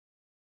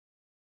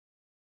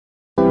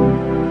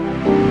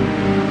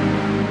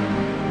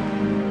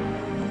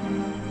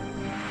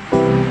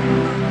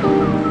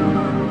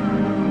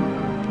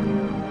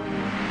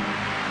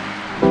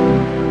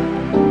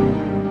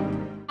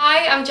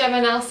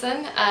Gemma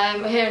Nelson.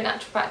 We're here at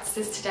Natural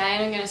Practices today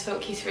and I'm going to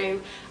talk you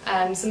through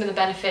some of the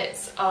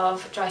benefits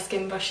of dry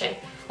skin brushing,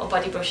 or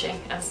body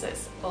brushing as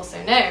it's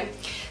also known.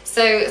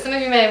 So some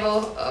of you may have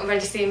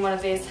already seen one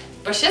of these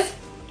brushes.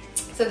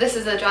 So this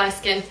is a dry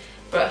skin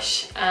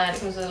brush and it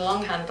comes with a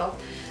long handle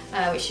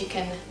which you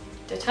can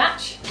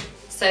detach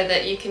so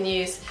that you can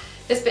use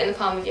this bit in the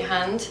palm of your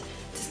hand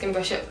to skin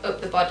brush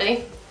up the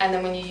body, and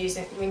then when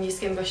you're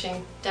skin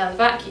brushing down the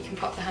back you can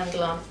pop the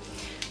handle on.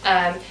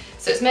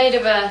 So it's made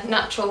of a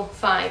natural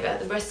fibre.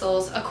 The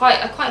bristles are quite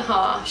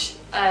harsh,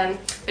 but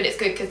it's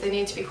good because they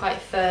need to be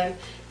quite firm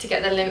to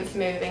get the lymph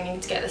moving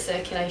and to get the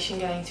circulation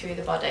going through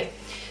the body.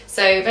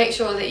 So make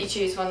sure that you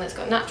choose one that's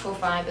got natural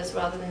fibres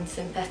rather than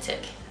synthetic.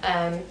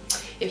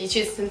 If you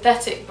choose a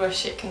synthetic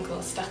brush, it can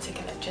cause static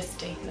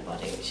electricity in the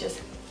body, which is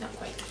not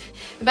great.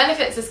 The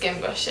benefits of skin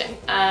brushing,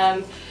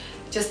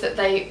 just that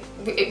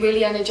it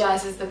really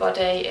energises the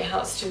body. It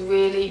helps to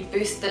really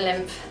boost the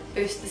lymph,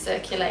 boost the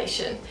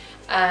circulation.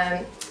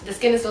 The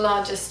skin is the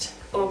largest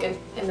organ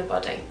in the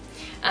body,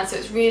 and so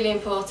it's really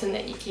important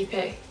that you keep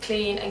it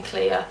clean and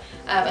clear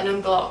and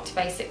unblocked,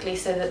 basically,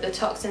 so that the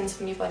toxins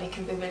from your body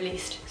can be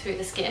released through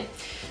the skin.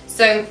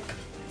 So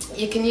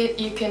you can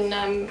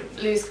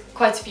lose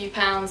quite a few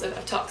pounds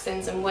of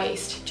toxins and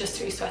waste just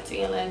through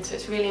sweating alone. So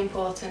it's really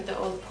important that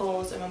all the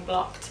pores are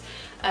unblocked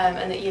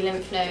and that your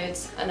lymph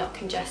nodes are not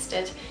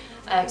congested.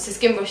 So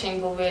skin brushing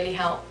will really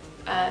help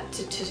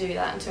to do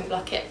that and to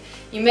unblock it.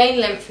 Your main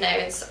lymph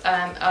nodes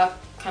are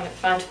kind of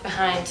found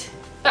behind,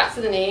 back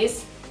to the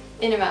knees,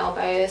 inner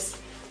elbows,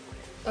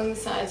 along the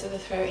sides of the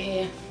throat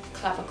here,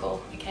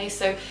 clavicle. Okay,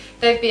 so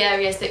they'd be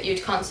areas that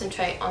you'd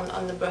concentrate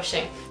on the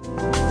brushing.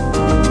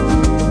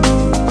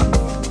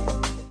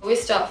 We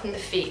start from the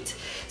feet.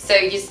 So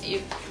you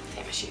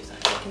take my shoes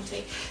off, you can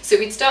see. So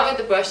we'd start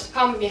with the brush, the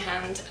palm of your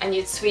hand, and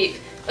you'd sweep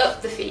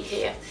up the feet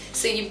here.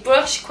 So you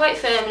brush quite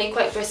firmly,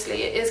 quite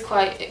briskly. It is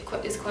quite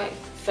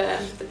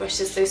firm, the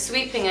brushes. So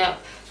sweeping up,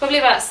 probably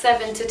about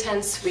 7 to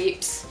 10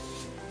 sweeps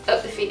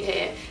up the feet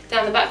here,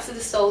 down the backs of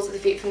the soles of the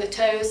feet from the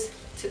toes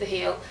to the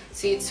heel.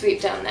 So you'd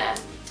sweep down there,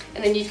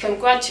 and then you'd come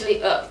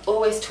gradually up,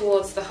 always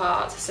towards the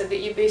heart, so that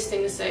you're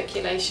boosting the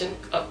circulation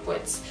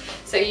upwards.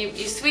 So you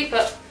sweep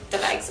up the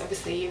legs.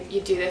 Obviously you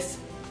do this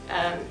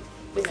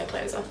with no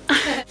clothes on.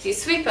 So you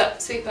sweep up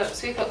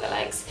the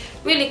legs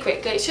really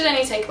quickly. It should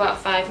only take about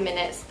 5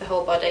 minutes, the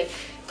whole body.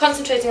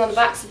 Concentrating on the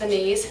backs of the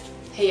knees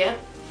here,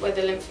 where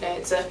the lymph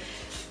nodes are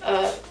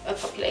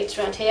populated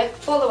around here,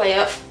 all the way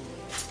up.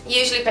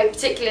 Usually pay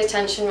particular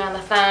attention around the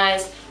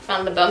thighs,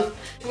 around the bum.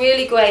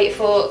 Really great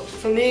for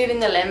moving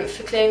the lymph,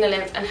 for clearing the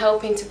lymph and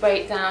helping to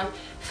break down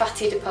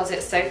fatty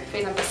deposits. So for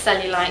example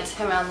cellulite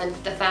around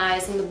the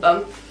thighs and the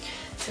bum.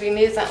 So we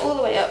move that all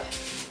the way up,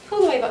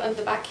 all the way up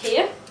the back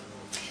here.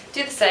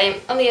 Do the same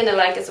on the inner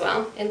leg as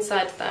well,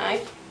 inside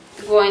thigh,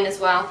 the groin as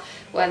well,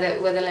 where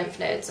the lymph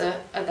nodes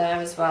are there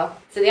as well.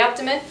 So the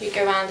abdomen, you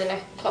go around in a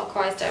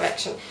clockwise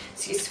direction.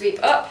 So you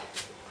sweep up,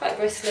 quite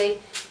briskly,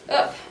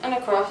 up and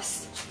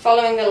across,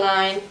 following the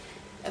line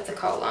of the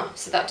colon.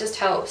 So that just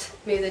helps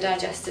move the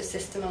digestive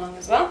system along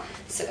as well.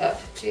 So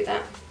up, do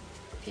that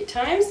a few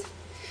times.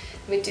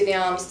 We do the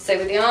arms. So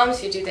with the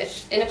arms, you do the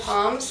inner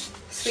palms,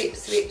 sweep,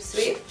 sweep,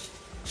 sweep.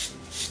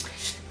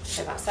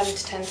 So about 7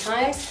 to 10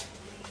 times.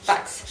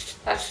 Back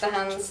to the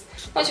hands.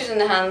 Once you've done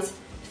the hands,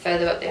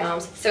 further up the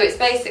arms. So it's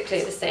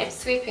basically the same.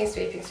 Sweeping,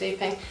 sweeping,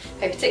 sweeping.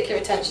 Pay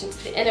particular attention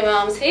to the inner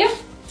arms here.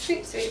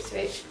 Sweep, sweep,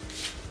 sweep.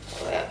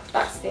 All the way up,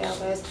 back to the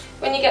elbows.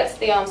 When you get to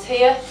the arms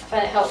here, I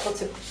find it helpful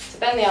to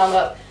bend the arm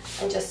up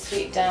and just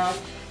sweep down.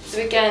 So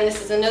again,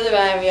 this is another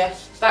area,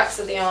 backs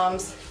of the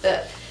arms,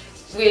 that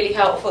really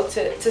helpful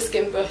to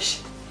skin brush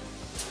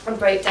and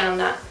break down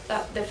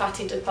the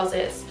fatty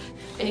deposits.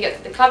 When you get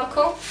to the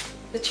clavicle,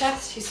 the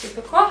chest, you sweep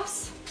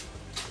across,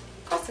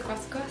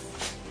 across, go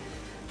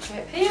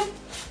up here.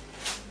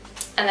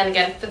 And then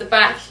again, for the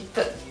back,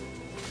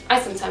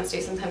 I sometimes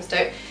do, sometimes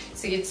don't.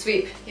 So you're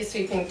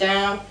sweeping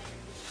down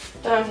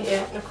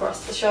here and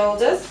across the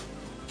shoulders.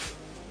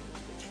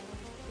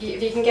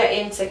 If you can get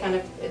into kind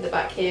of the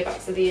back here,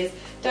 backs of the ears,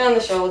 down the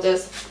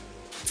shoulders.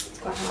 It's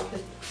quite hard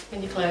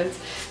when you're clothed.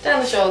 Down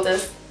the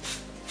shoulders,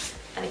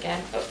 and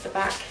again up the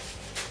back.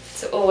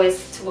 So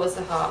always towards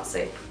the heart.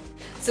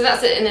 So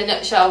that's it in a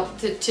nutshell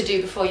to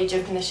do before you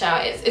jump in the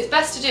shower. It's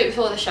best to do it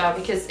before the shower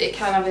because it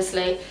can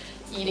obviously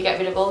get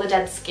rid of all the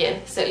dead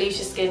skin, so it leaves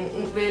your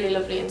skin really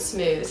lovely and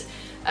smooth.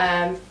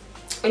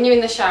 When you're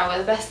in the shower,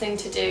 the best thing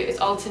to do is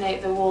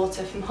alternate the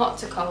water from hot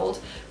to cold,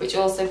 which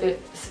also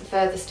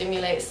further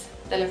stimulates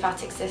the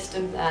lymphatic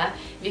system there.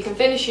 If you can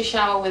finish your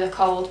shower with a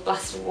cold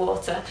blast of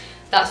water,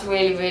 that's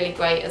really, really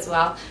great as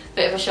well.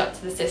 Bit of a shock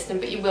to the system,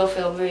 but you will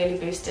feel really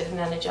boosted and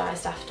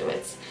energised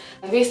afterwards.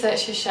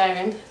 Research has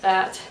shown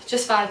that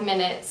just 5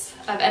 minutes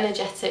of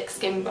energetic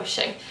skin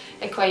brushing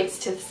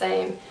equates to the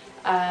same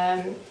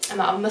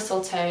amount of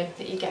muscle tone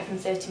that you get from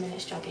 30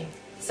 minutes jogging.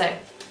 So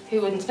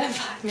who wouldn't spend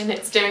 5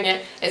 minutes doing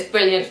it? It's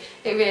brilliant.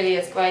 It really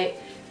is great.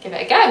 Give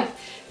it a go.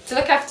 To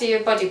look after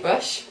your body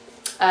brush,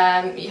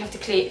 you have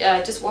to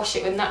just wash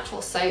it with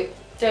natural soap.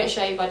 Don't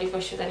share your body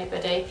brush with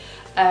anybody.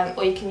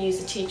 or you can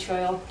use a tea tree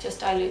oil, just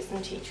dilute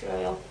some tea tree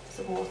oil,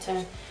 some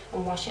water,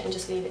 and wash it and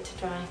just leave it to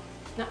dry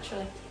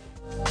naturally.